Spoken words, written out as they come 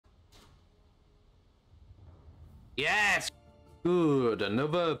Yes! Good,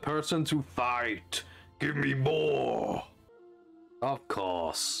 another person to fight. Give me more. Of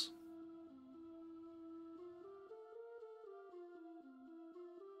course.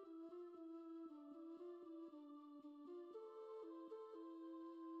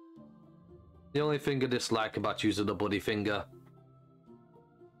 The only thing I dislike about using the buddy finger.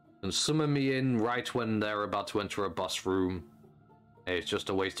 And summon me in right when they're about to enter a boss room. It's just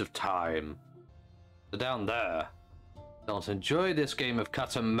a waste of time. They're down there. Don't enjoy this game of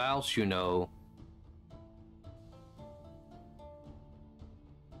cat and mouse, you know.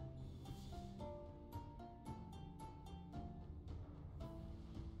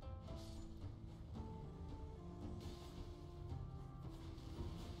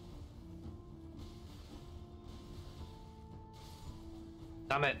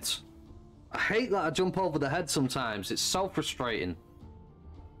 Damn it. I hate that I jump over the head sometimes. It's so frustrating.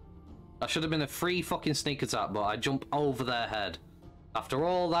 That should have been a free fucking sneak attack, but I jump over their head. After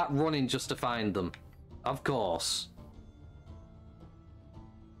all that running just to find them. Of course.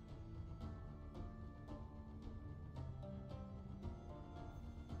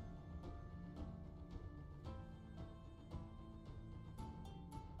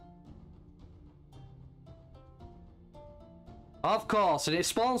 Of course, and it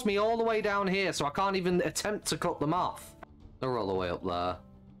spawns me all the way down here, so I can't even attempt to cut them off. They're all the way up there.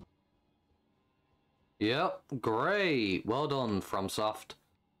 Yep, great. Well done, FromSoft.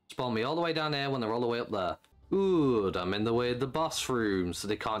 Spawn me all the way down here when they're all the way up there. Good, I'm in the way of the boss room, so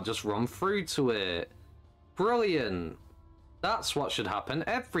they can't just run through to it. Brilliant. That's what should happen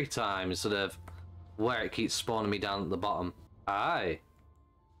every time, instead of where it keeps spawning me down at the bottom. Aye.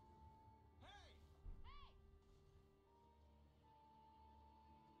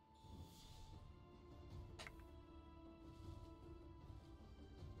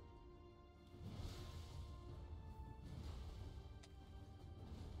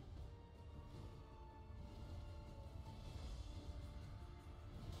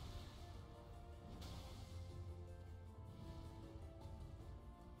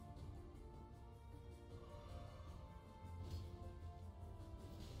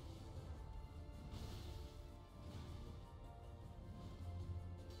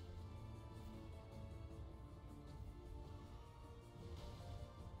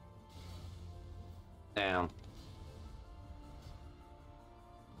 Damn.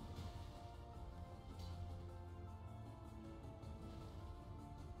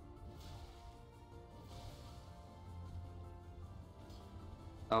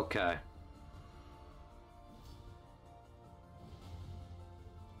 Okay.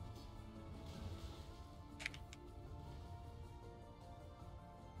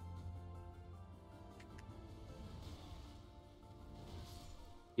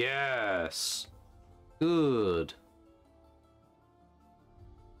 Yes. Good.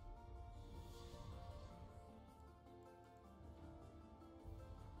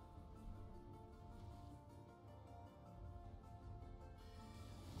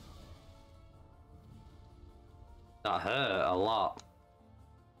 That hurt a lot.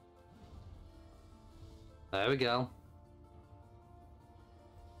 There we go.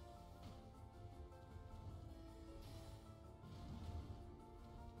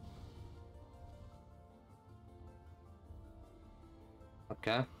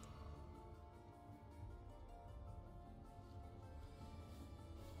 Okay.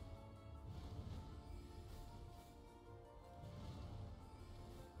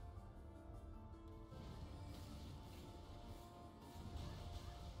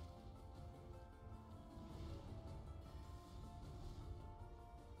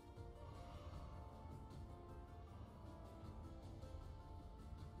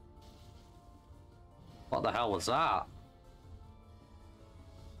 What the hell was that?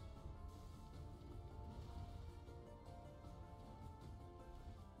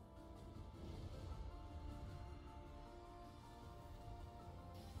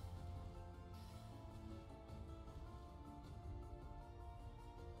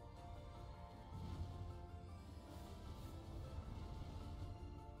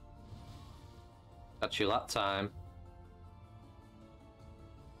 Got you that time.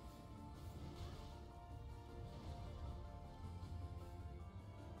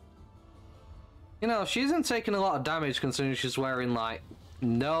 You know, she isn't taking a lot of damage considering she's wearing, like,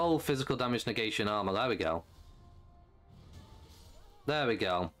 no physical damage negation armor. There we go. There we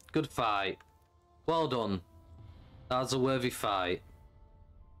go. Good fight. Well done. That was a worthy fight.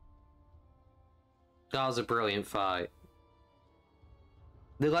 That was a brilliant fight.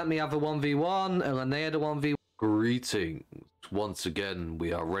 They let me have a 1v1, and then they had a 1v1. Greetings. Once again,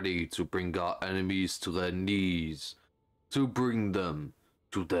 we are ready to bring our enemies to their knees, to bring them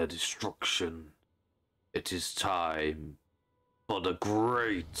to their destruction. It is time for the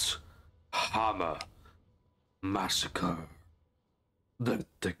Great Hammer Massacre. Let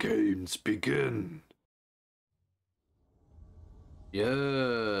the games begin.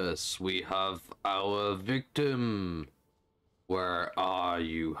 Yes, we have our victim. Where are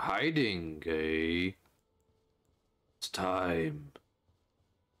you hiding, eh? It's time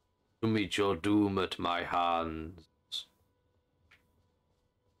to meet your doom at my hands.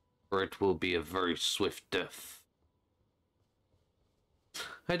 Or it will be a very swift death.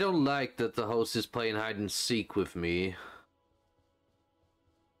 I don't like that the host is playing hide and seek with me.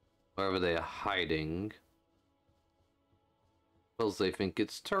 Wherever they are hiding. Because they think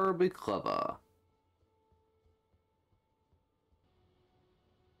it's terribly clever.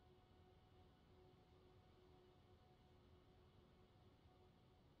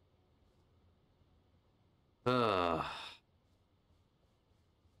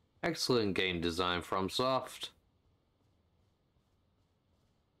 Excellent game design from Soft.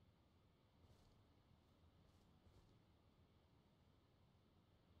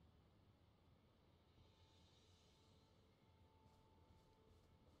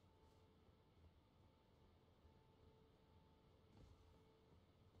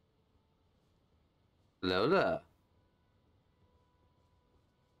 Hello there.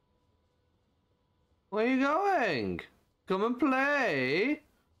 Where are you going? Come and play.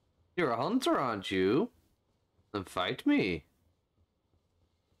 You're a hunter, aren't you? Then fight me.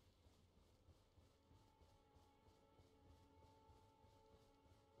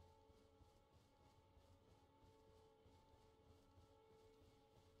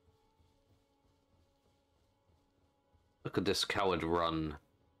 Look at this coward run.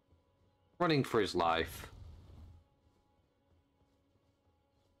 Running for his life.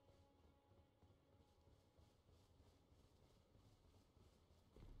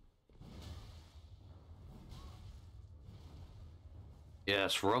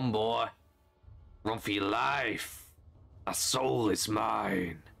 Yes, run, boy. Run for your life. A soul is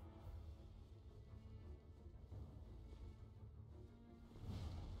mine.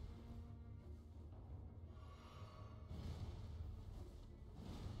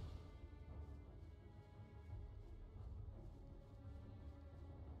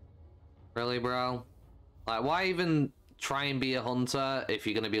 Really, bro? Like, why even try and be a hunter if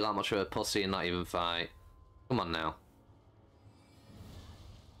you're gonna be that much of a pussy and not even fight? Come on now.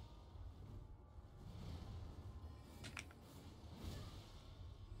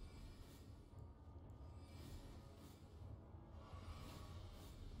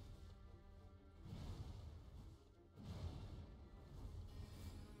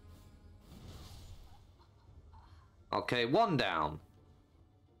 Okay, one down.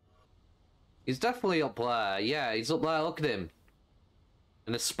 He's definitely up there. Yeah, he's up there. Look at him.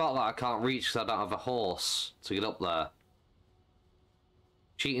 In a spot that I can't reach because I don't have a horse to get up there.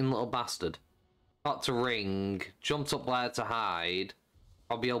 Cheating little bastard. Got to ring. Jumped up there to hide.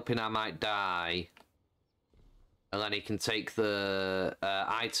 Probably hoping I might die. And then he can take the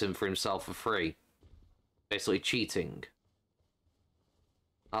item for himself for free. Basically cheating.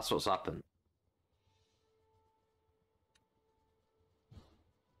 That's what's happened.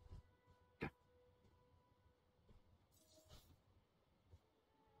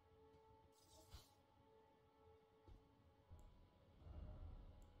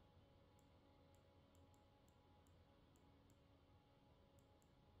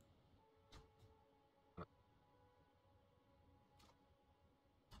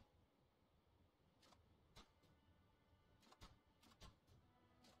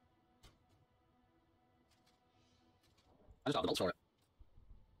 I just got the bolts for it.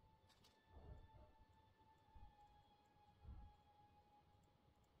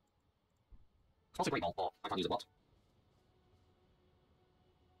 It's a great bolt, but I can't use it. What?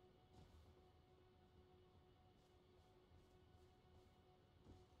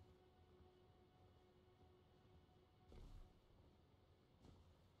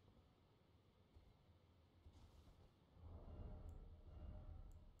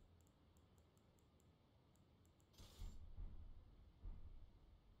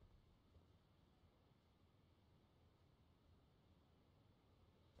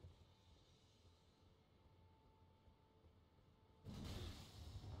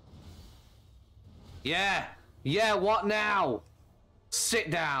 Yeah! Yeah, what now?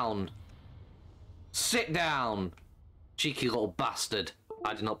 Sit down! Sit down! Cheeky little bastard.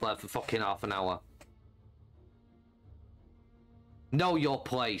 Hiding up there for fucking half an hour. Know your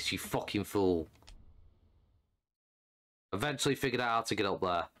place, you fucking fool. Eventually figured out how to get up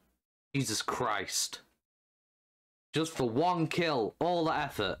there. Jesus Christ. Just for one kill, all that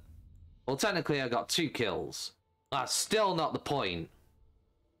effort. Well, technically I got 2 kills. That's still not the point.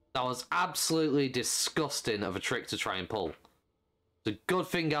 That was absolutely disgusting of a trick to try and pull. It's a good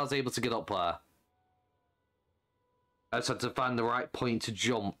thing I was able to get up there. I just had to find the right point to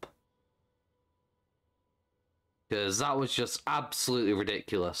jump. Because that was just absolutely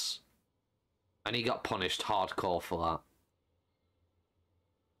ridiculous. And he got punished hardcore for that.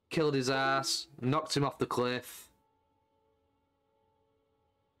 Killed his ass, knocked him off the cliff.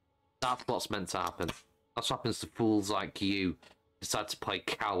 That's what's meant to happen. That's what happens to fools like you. Decide to play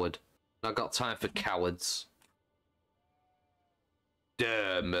coward. Not got time for cowards.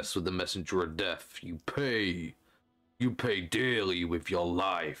 Dare mess with the messenger of death. You pay. You pay dearly with your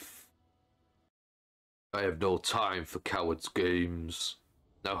life. I have no time for cowards' games.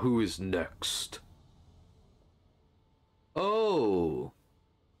 Now who is next? Oh.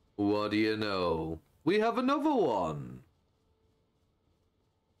 What do you know? We have another one.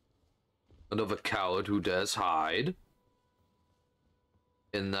 Another coward who dares hide.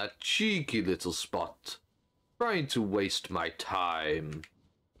 In that cheeky little spot. Trying to waste my time.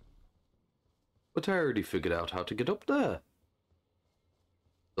 But I already figured out how to get up there.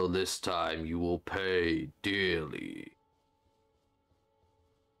 So this time you will pay dearly.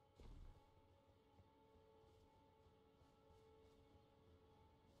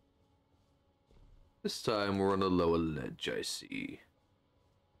 This time we're on a lower ledge, I see.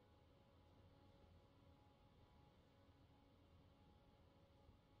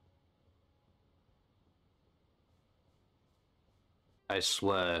 I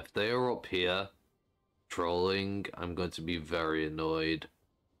swear, if they are up here trolling, I'm going to be very annoyed.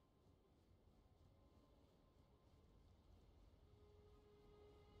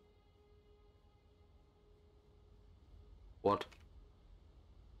 What?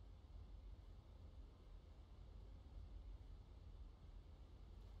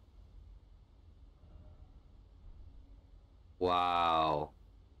 Wow.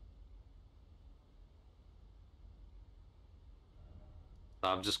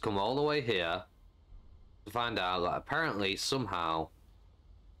 I've just come all the way here to find out that apparently, somehow,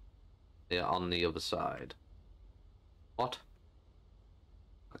 they're on the other side. What?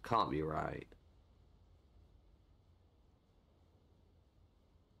 That can't be right.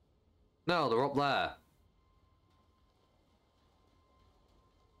 No, they're up there.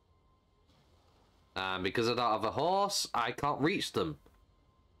 And because I don't have a horse, I can't reach them.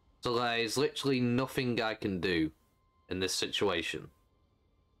 So there's literally nothing I can do in this situation.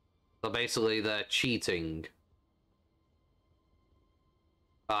 So basically, they're cheating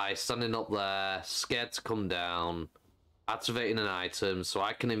by standing up there, scared to come down, activating an item so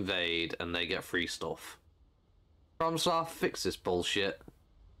I can invade and they get free stuff. FromSoft, fix this bullshit.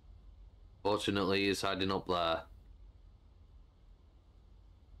 Fortunately, he's hiding up there.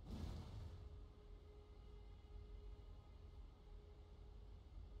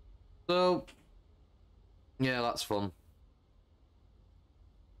 So, yeah, that's fun.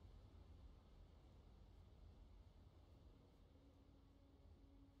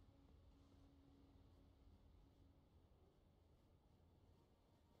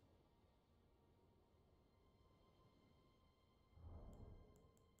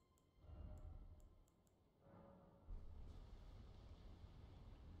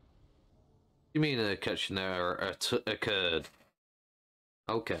 You mean a catching error occurred?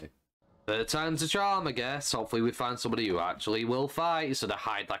 Okay. Third time's a charm, I guess. Hopefully we find somebody who actually will fight instead of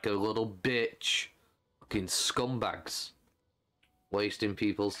hide like a little bitch. Fucking scumbags. Wasting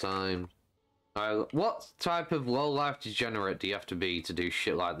people's time. What type of low-life degenerate do you have to be to do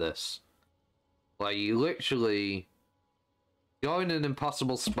shit like this? Like, you literally go in an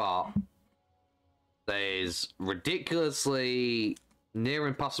impossible spot that is ridiculously near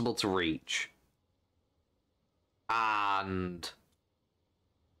impossible to reach. And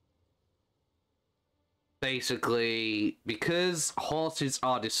basically, because horses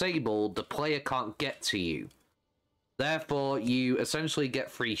are disabled, the player can't get to you. Therefore, you essentially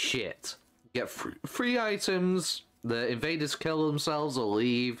get free shit. Get free items, the invaders kill themselves or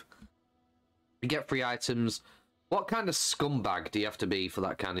leave. You get free items. What kind of scumbag do you have to be for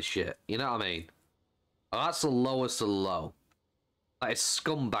that kind of shit? You know what I mean? Oh, that's the lowest of the low. That is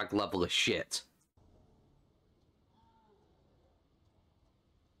scumbag level of shit.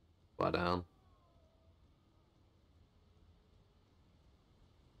 Lie down.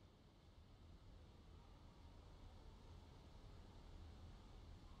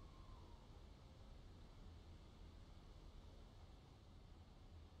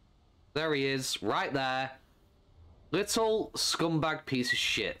 There he is, right there. Little scumbag piece of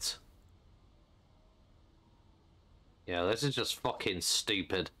shit. Yeah, this is just fucking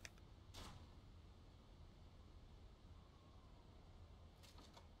stupid.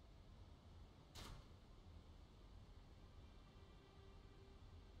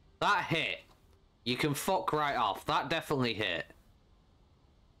 That hit. You can fuck right off. That definitely hit.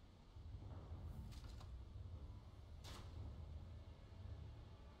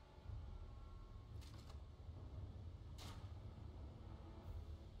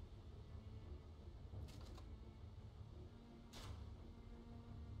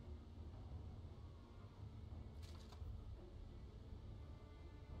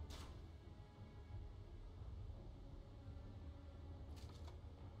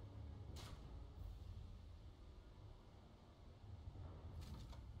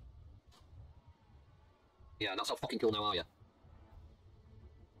 Yeah, not so fucking cool now, are you?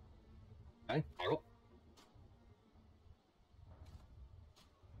 Okay, fire up.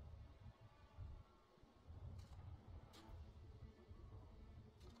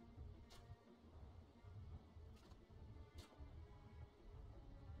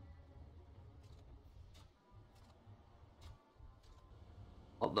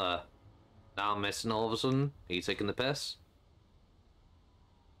 What the? Now I'm missing all of a sudden? Are you taking the piss?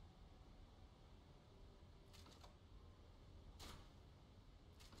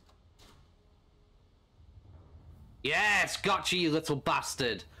 Yes, gotcha, you little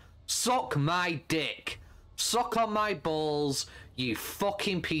bastard. Suck my dick. Suck on my balls, you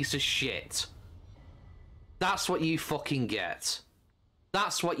fucking piece of shit. That's what you fucking get.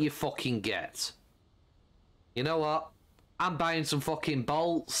 That's what you fucking get. You know what? I'm buying some fucking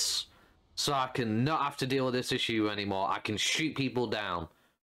bolts so I can not have to deal with this issue anymore. I can shoot people down.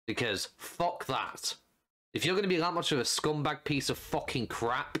 Because fuck that. If you're going to be that much of a scumbag piece of fucking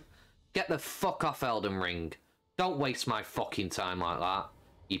crap, get the fuck off Elden Ring. Don't waste my fucking time like that,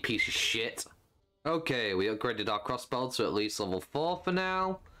 you piece of shit. Okay, we upgraded our crossbow to at least level 4 for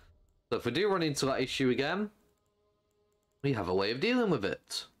now. So if we do run into that issue again, we have a way of dealing with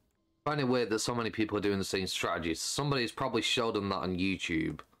it. I find it weird that so many people are doing the same strategies. Somebody's probably showed them that on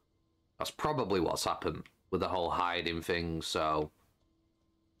YouTube. That's probably what's happened with the whole hiding thing, so...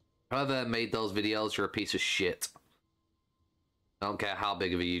 whoever made those videos, you're a piece of shit. I don't care how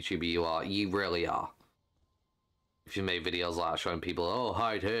big of a YouTuber you really are. If you made videos like that showing people, oh,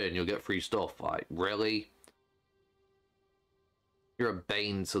 hide here and you'll get free stuff. Like, really? You're a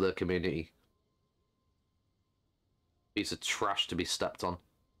bane to the community. Piece of trash to be stepped on.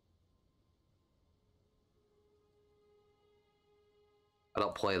 I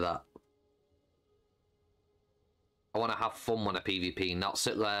don't play that. I want to have fun when I PvP, not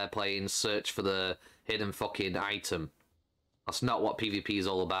sit there playing search for the hidden fucking item. That's not what PvP is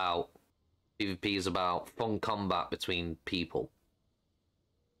all about. PvP is about fun combat between people.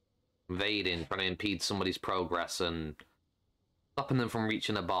 Invading, trying to impede somebody's progress and stopping them from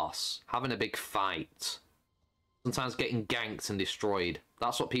reaching a boss. Having a big fight. Sometimes getting ganked and destroyed.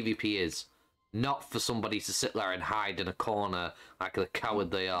 That's what PvP is. Not for somebody to sit there and hide in a corner like the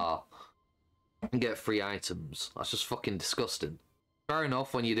coward they are. And get free items. That's just fucking disgusting. Fair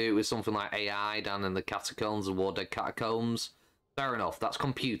enough when you do it with something like AI down in the catacombs, the War Dead catacombs. Fair enough, that's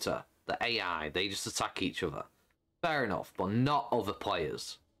computer. The AI, they just attack each other. Fair enough, but not other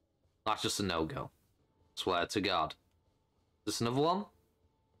players. That's just a no-go. Swear to God. Is this another one?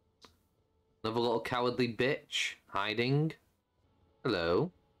 Another little cowardly bitch hiding.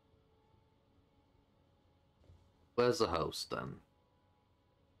 Hello. Where's the host then?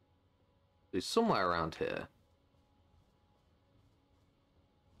 He's somewhere around here.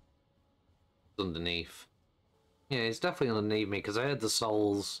 It's underneath. Yeah, he's definitely underneath me because I heard the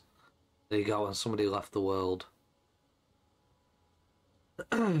souls. There you go, and somebody left the world.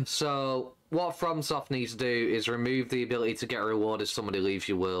 So, what FromSoft needs to do is remove the ability to get a reward if somebody leaves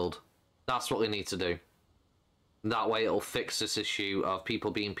your world. That's what we need to do. That way it'll fix this issue of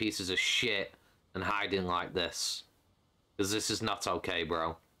people being pieces of shit and hiding like this. Because this is not okay,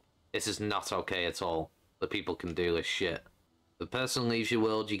 bro. This is not okay at all. That people can do this shit. If a person leaves your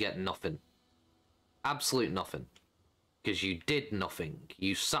world, you get nothing. Absolute nothing. Because you did nothing.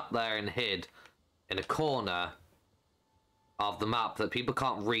 You sat there and hid in a corner of the map that people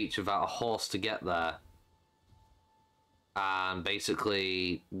can't reach without a horse to get there. And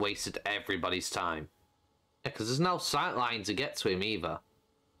basically wasted everybody's time. Yeah, because there's no sightline to get to him either.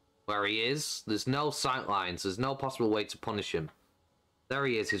 Where he is, there's no sightlines. There's no possible way to punish him. There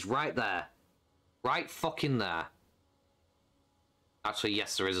he is. He's right there. Right fucking there. Actually,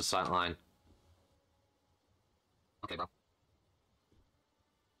 yes, there is a sightline. Okay, bro.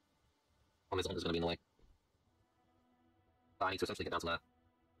 One is going to be in the way. I need to essentially get down to there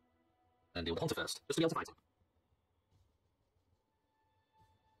and deal with the hunter first, just to be able to fight him.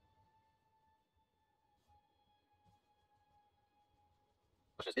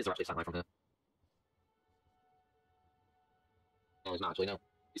 Is there actually a sight line from here? No, there's not actually, no.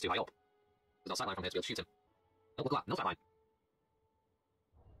 He's too high up. There's no sight line from here to be able to shoot him. Oh, look at that, no sight line.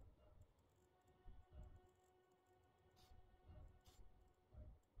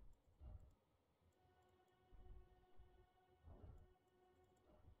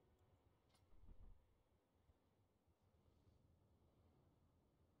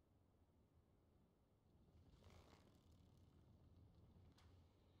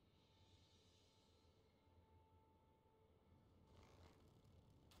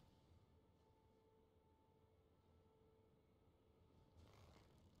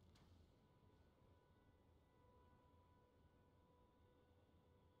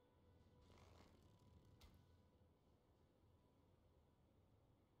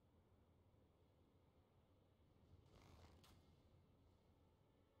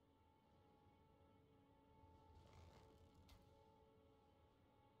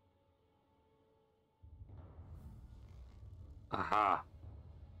 Aha.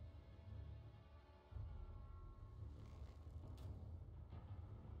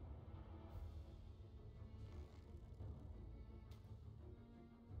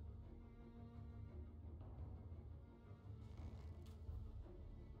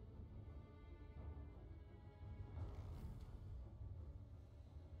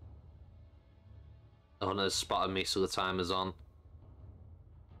 The hunter's spotted me, so the timer's on.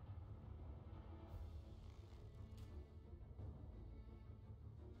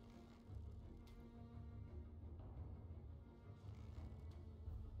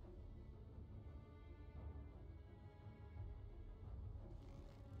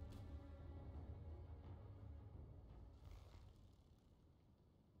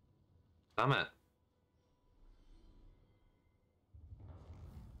 Damn it.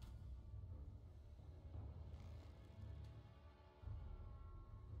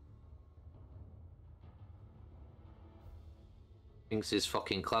 Thinks he's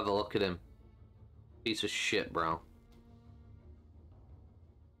fucking clever, look at him. Piece of shit, bro.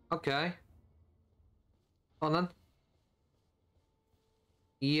 Okay. Come on then.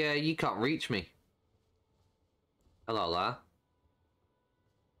 Yeah, you can't reach me. Hello there.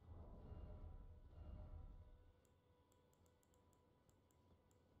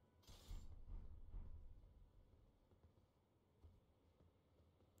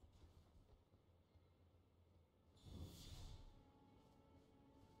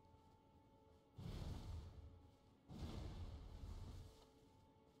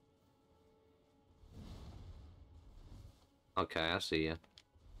 Okay, I see you.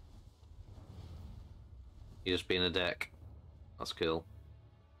 You're just being a dick. That's cool.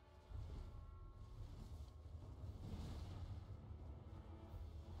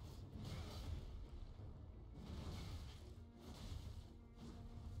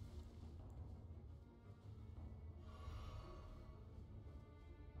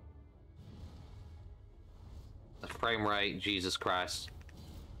 The frame rate, Jesus Christ.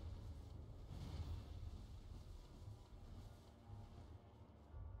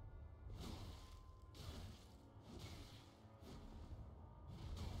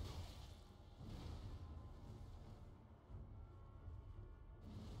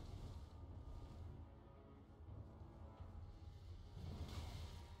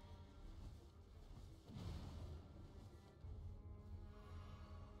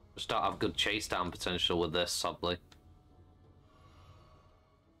 Just don't have good chase down potential with this, sadly.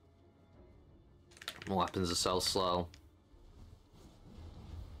 Weapons are so slow.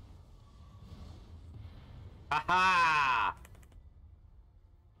 Aha!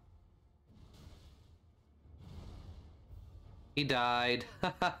 He died.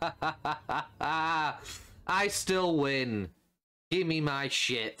 I still win. Give me my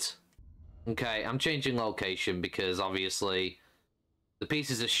shit. Okay, I'm changing location because obviously the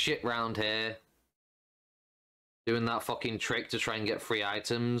pieces of shit round here doing that fucking trick to try and get free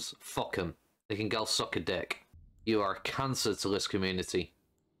items, fuck them. They can go suck a dick. You are a cancer to this community.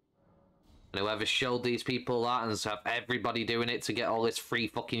 And whoever showed these people that and have everybody doing it to get all this free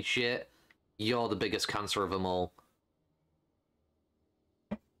fucking shit, you're the biggest cancer of them all.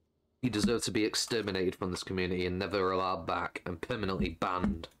 You deserve to be exterminated from this community and never allowed back and permanently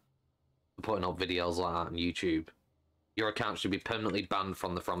banned for putting up videos like that on YouTube. Your account should be permanently banned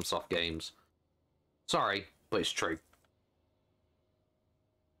from the FromSoft games. Sorry, but it's true.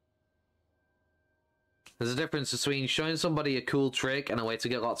 There's a difference between showing somebody a cool trick and a way to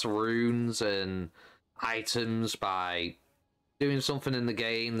get lots of runes and items by doing something in the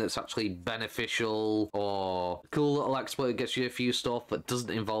game that's actually beneficial or a cool little exploit that gets you a few stuff but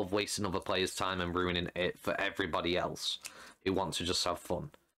doesn't involve wasting other players' time and ruining it for everybody else who wants to just have fun.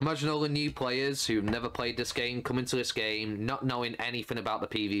 Imagine all the new players who've never played this game come into this game not knowing anything about the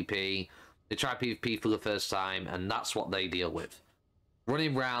PvP. They try PvP for the first time and that's what they deal with.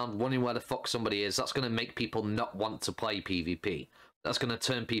 Running around, wondering where the fuck somebody is, that's going to make people not want to play PvP. That's going to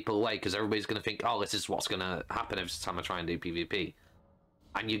turn people away because everybody's going to think, oh, this is what's going to happen every time I try and do PvP.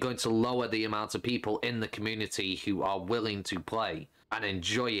 And you're going to lower the amount of people in the community who are willing to play and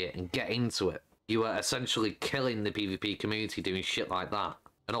enjoy it and get into it. You are essentially killing the PvP community doing shit like that.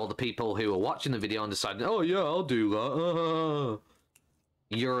 And all the people who are watching the video and deciding, oh yeah, I'll do that.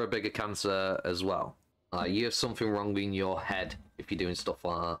 You're a bigger cancer as well. You have something wrong in your head if you're doing stuff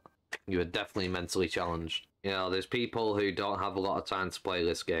like that. You are definitely mentally challenged. You know, there's people who don't have a lot of time to play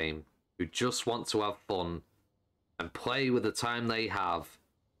this game, who just want to have fun and play with the time they have,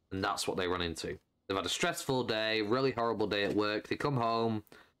 and that's what they run into. They've had a stressful day, really horrible day at work, they come home,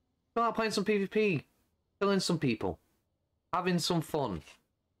 start playing some PvP, killing some people, having some fun,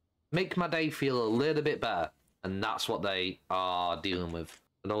 make my day feel a little bit better, and that's what they are dealing with.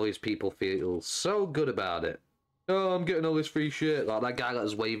 And all these people feel so good about it. Oh, I'm getting all this free shit. Like that guy that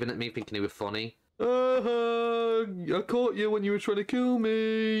was waving at me thinking he was funny. I caught you when you were trying to kill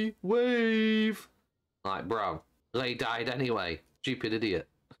me. Wave. Like, bro, they died anyway. Stupid idiot.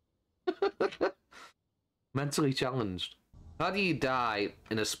 Mentally challenged. How do you die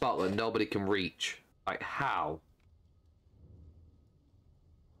in a spot that nobody can reach? Like, how?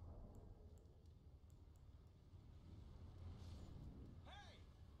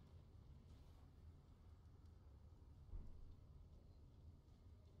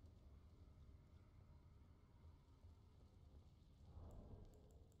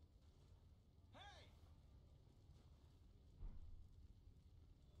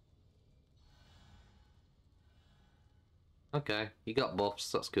 Okay, you got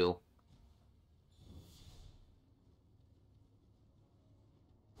buffs, that's cool.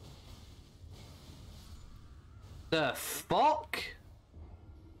 The fuck?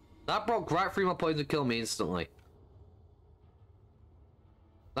 That broke right through my poison and killed me instantly.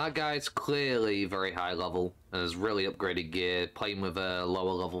 That guy's clearly very high level and has really upgraded gear, playing with a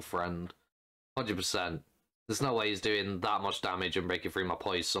lower level friend. 100%. There's no way he's doing that much damage and breaking through my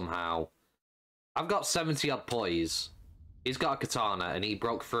poise somehow. I've got 70 odd poise. He's got a katana, and he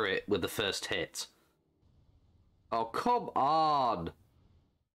broke through it with the first hit. Oh, come on!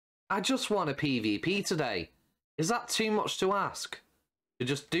 I just want a PvP today. Is that too much to ask? To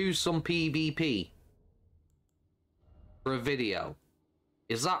just do some PvP? For a video?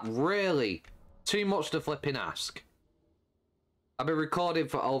 Is that really too much to flipping ask? I've been recording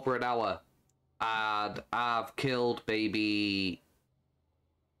for over an hour, and I've killed maybe...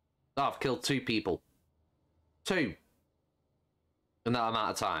 Oh, I've killed 2 people. 2. In that amount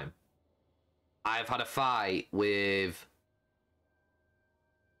of time. I've had a fight with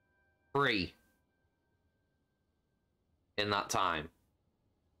 3 in that time.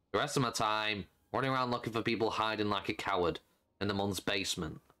 The rest of my time, running around looking for people hiding like a coward in the mum's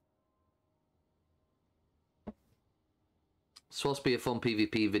basement. It's supposed to be a fun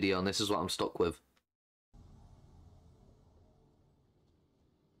PvP video, and this is what I'm stuck with.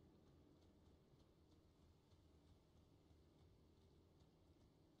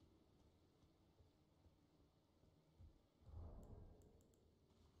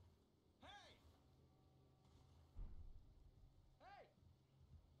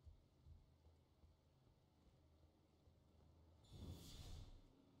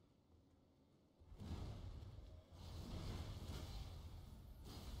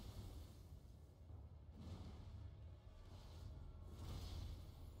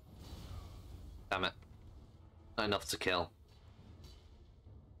 Damn it. Not enough to kill.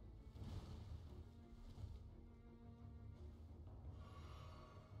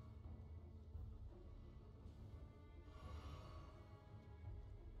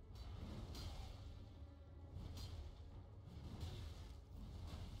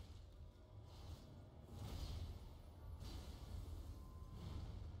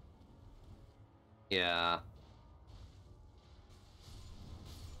 Yeah.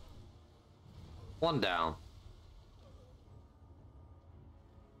 1 down.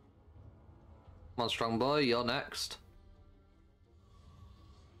 Come on, strong boy, you're next.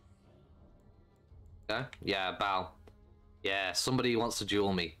 Okay, yeah, bow. Yeah, somebody wants to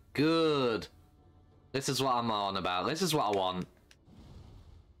duel me. Good. This is what I'm on about. This is what I want.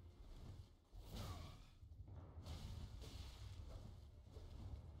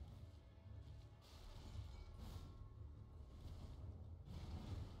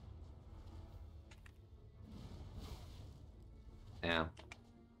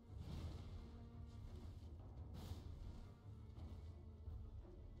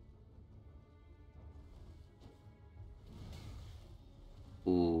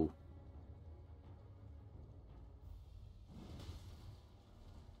 Ooh.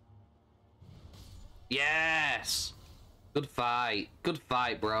 Yes! Good fight. Good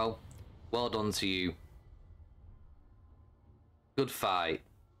fight, bro. Well done to you. Good fight.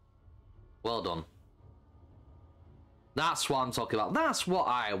 Well done. That's what I'm talking about. That's what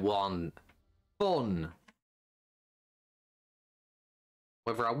I want. Fun.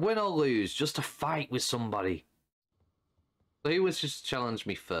 Whether I win or lose, just a fight with somebody. So who was just challenge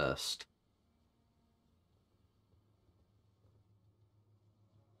me first?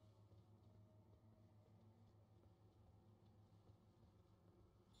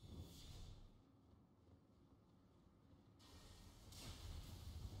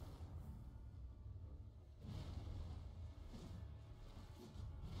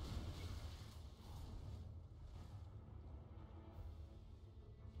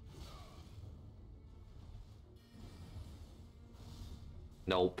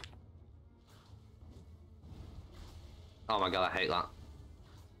 Nope. Oh my god, I hate that.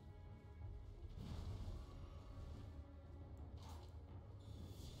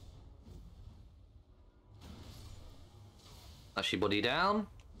 That's your buddy down.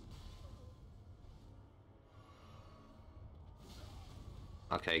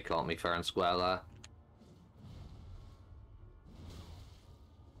 Okay, caught me fair and square there.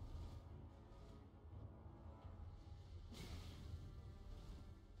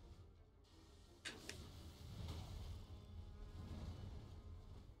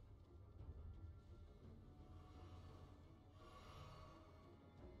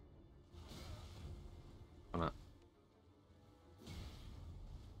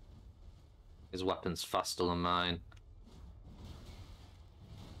 His weapon's faster than mine.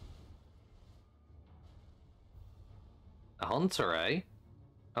 A hunter, eh?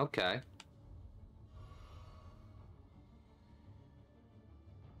 Okay.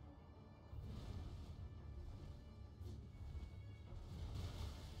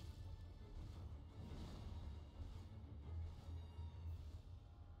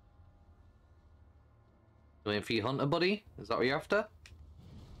 Waiting for your hunter, buddy? Is that what you're after?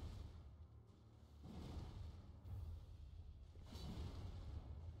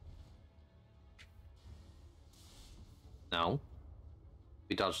 No.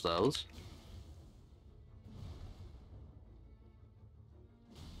 We dodged those.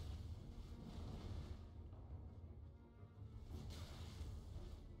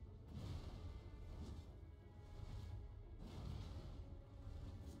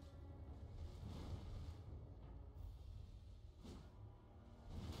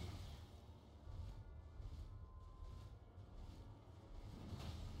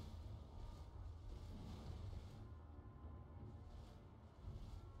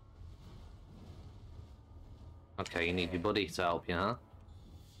 Okay, you need your buddy to help you, huh?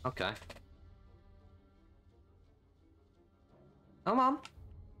 Okay. Come on.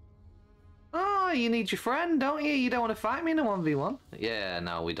 Oh, you need your friend, don't you? You don't want to fight me in a 1v1? Yeah,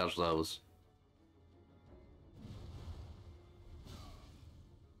 no, we dodged those.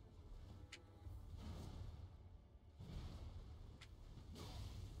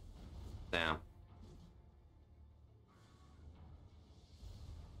 Damn.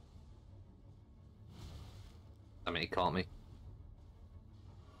 I mean, he caught me.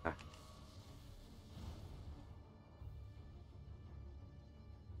 Okay.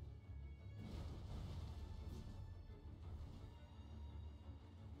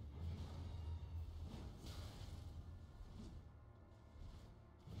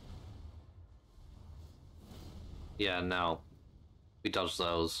 Yeah, no. We dodged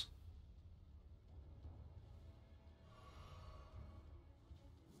those.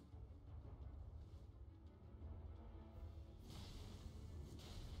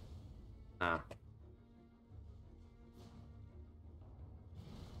 Ah.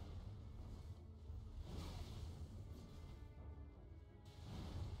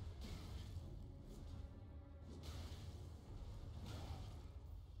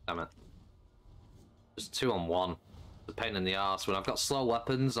 Damn it. Just 2-on-1. It's a pain in the arse. When I've got slow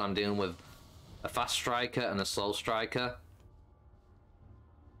weapons, I'm dealing with a fast striker and a slow striker.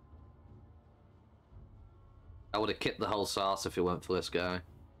 I would have kicked the whole sauce if it weren't for this guy.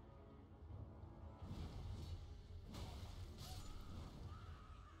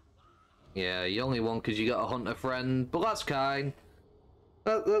 Yeah, you only won because you got a hunter friend, but that's kind.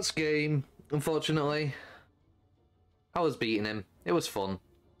 That's game, unfortunately. I was beating him. It was fun.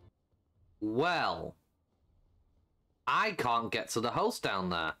 Well, I can't get to the host down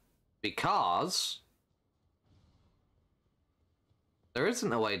there because there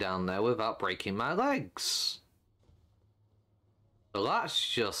isn't a way down there without breaking my legs. So that's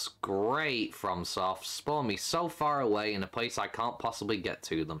just great from Soft. Spawn me so far away in a place I can't possibly get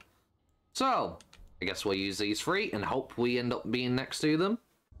to them. So, I guess we'll use these three and hope we end up being next to them.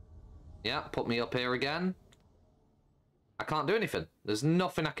 Yeah, put me up here again. I can't do anything. There's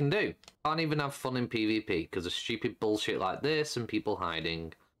nothing I can do. Can't even have fun in PvP because of stupid bullshit like this and people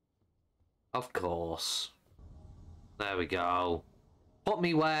hiding. Of course. There we go. Put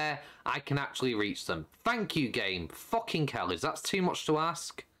me where I can actually reach them. Thank you, game. Fucking hell, is that too much to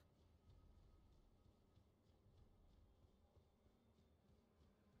ask?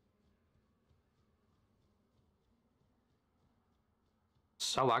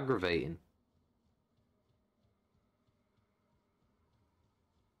 So aggravating.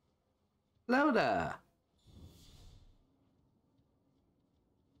 Hello there.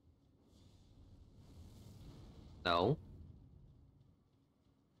 No.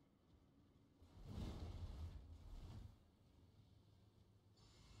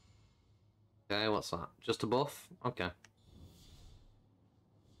 Okay, what's that? Just a buff? Okay.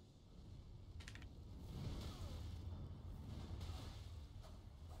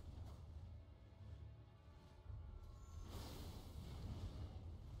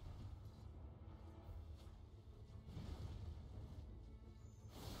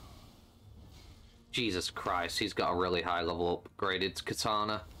 Jesus Christ, he's got a really high level upgraded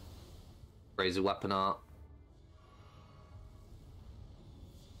katana. Crazy weapon art.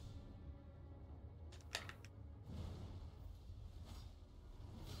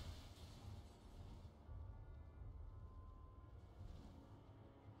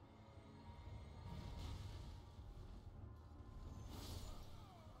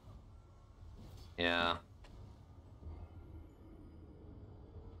 Yeah.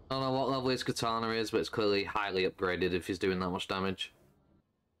 I don't know what level his katana is, but it's clearly highly upgraded if he's doing that much damage.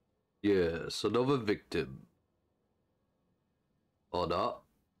 Yes, another victim. Or not.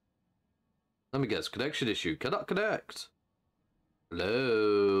 Let me guess, connection issue. Cannot connect.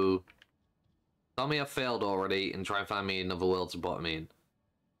 Hello? Tell me I failed already and try and find me another world to bot me in.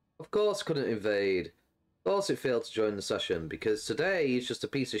 Of course couldn't invade. Of course it failed to join the session, because today is just a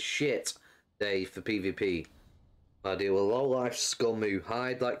piece of shit day for PvP. I deal with low-life scum who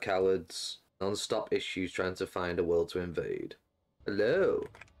hide like cowards. Non-stop issues trying to find a world to invade. Hello?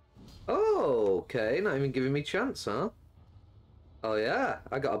 Oh, okay, not even giving me chance, huh? Oh yeah,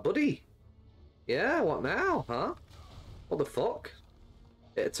 I got a buddy. Yeah, what now, huh? What the fuck?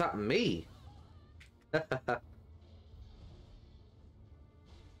 It attacked me.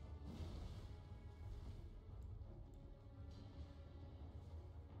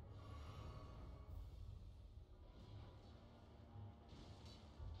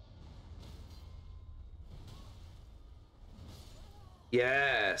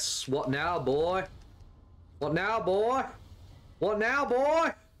 Yes. What now, boy? What now, boy? What now,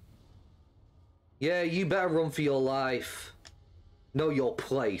 boy? Yeah, you better run for your life. Know your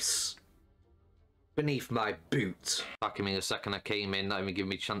place. Beneath my boot. Back in me the second I came in, not even giving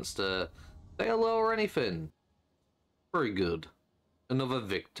me a chance to say hello or anything. Very good. Another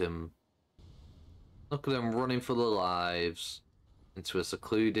victim. Look at them running for their lives into a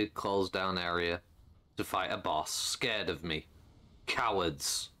secluded, closed down area to fight a boss, scared of me.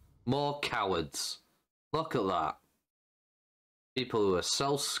 Cowards. More cowards. Look at that. People who are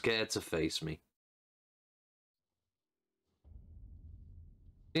so scared to face me.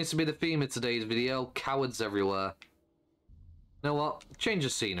 Seems to be the theme of today's video. Cowards everywhere. You know what? Change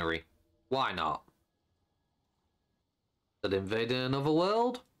of scenery. Why not? That invading another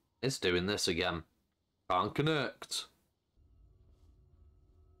world? It's doing this again. Can't connect.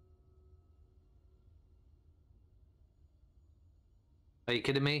 Are you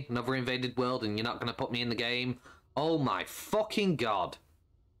kidding me? Another invaded world and you're not going to put me in the game? Oh my fucking god.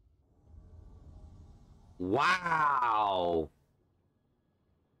 Wow.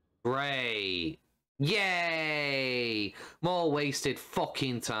 Great. Yay! More wasted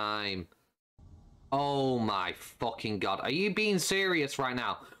fucking time. Oh my fucking god. Are you being serious right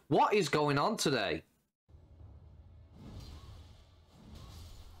now? What is going on today?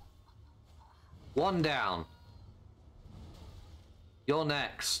 One down. You're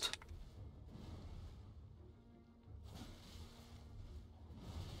next.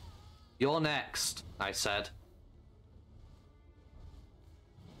 You're next, I said.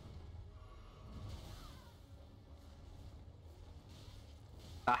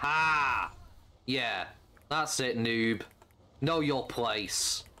 Aha! Yeah, that's it, noob. Know your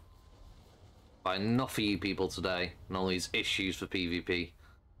place. Got enough of you people today and all these issues for PvP.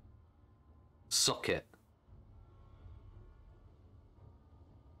 Suck it.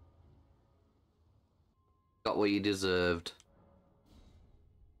 Got what you deserved.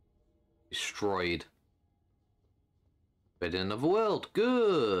 destroyed. But in another world.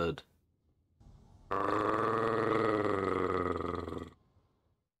 Good.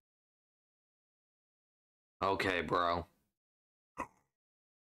 Okay, bro.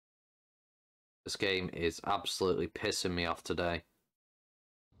 This game is absolutely pissing me off today.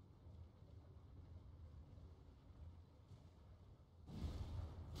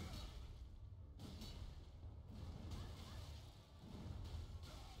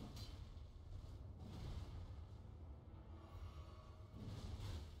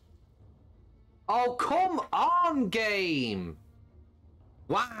 Oh, come on, game!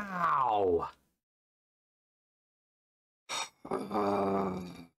 Wow!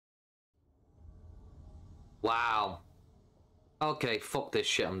 Wow. Okay, fuck this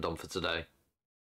shit, I'm done for today.